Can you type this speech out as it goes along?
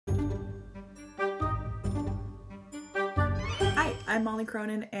I'm Mollie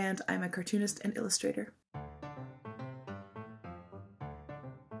Cronin and I'm a cartoonist and illustrator.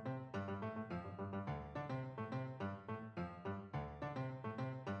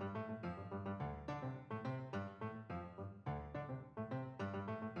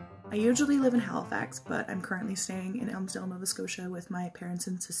 I usually live in Halifax, but I'm currently staying in Elmsdale, Nova Scotia with my parents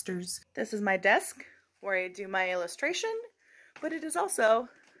and sisters. This is my desk where I do my illustration, but it is also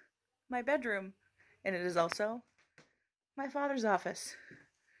my bedroom, and it is also my father's office,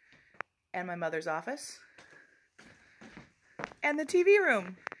 and my mother's office, and the TV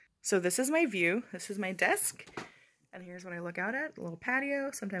room. So this is my view, this is my desk, and here's what I look out at, a little patio.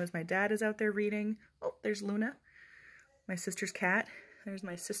 Sometimes my dad is out there reading. Oh, there's Luna, my sister's cat. There's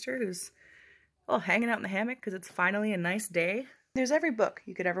my sister who's, oh, hanging out in the hammock because it's finally a nice day. There's every book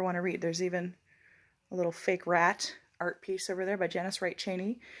you could ever want to read. There's even a little fake rat art piece over there by Janice Wright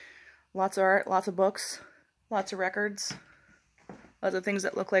Cheney. Lots of art, lots of books, lots of records, lots of things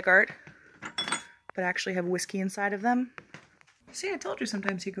that look like art, but actually have whiskey inside of them. See, I told you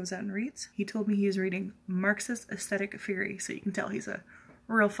sometimes he goes out and reads. He told me he is reading Marxist Aesthetic Theory, so you can tell he's a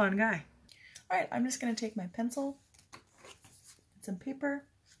real fun guy. All right, I'm just going to take my pencil, some paper,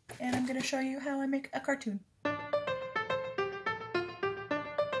 and I'm going to show you how I make a cartoon.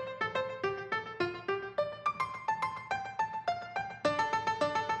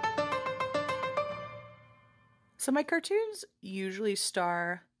 So my cartoons usually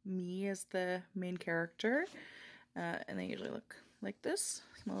star me as the main character, and they usually look like this,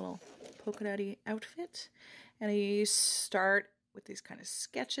 my little polka dotty outfit. And I start with these kind of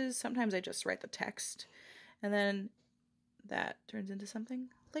sketches. Sometimes I just write the text, and then that turns into something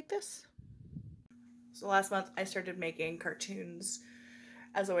like this. So last month I started making cartoons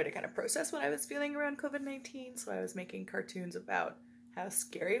as a way to kind of process what I was feeling around COVID-19. So I was making cartoons about how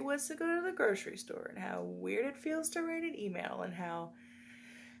scary it was to go to the grocery store and how weird it feels to write an email and how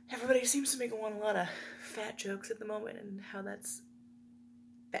everybody seems to make a lot of fat jokes at the moment and how that's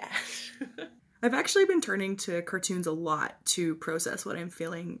bad. I've actually been turning to cartoons a lot to process what I'm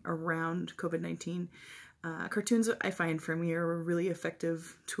feeling around COVID-19. Cartoons, I find, for me, are a really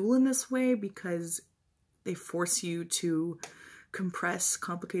effective tool in this way because they force you to compress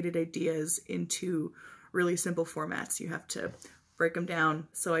complicated ideas into really simple formats. You have to break them down,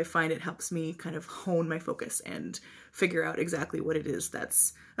 so I find it helps me kind of hone my focus and figure out exactly what it is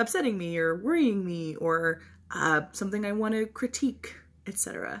that's upsetting me or worrying me or something I want to critique,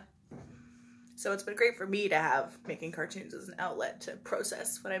 etc. So it's been great for me to have making cartoons as an outlet to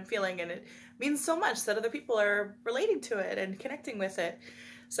process what I'm feeling, and it means so much that other people are relating to it and connecting with it.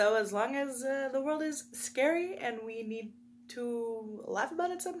 So as long as the world is scary and we need to laugh about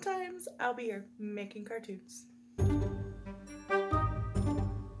it sometimes, I'll be here making cartoons.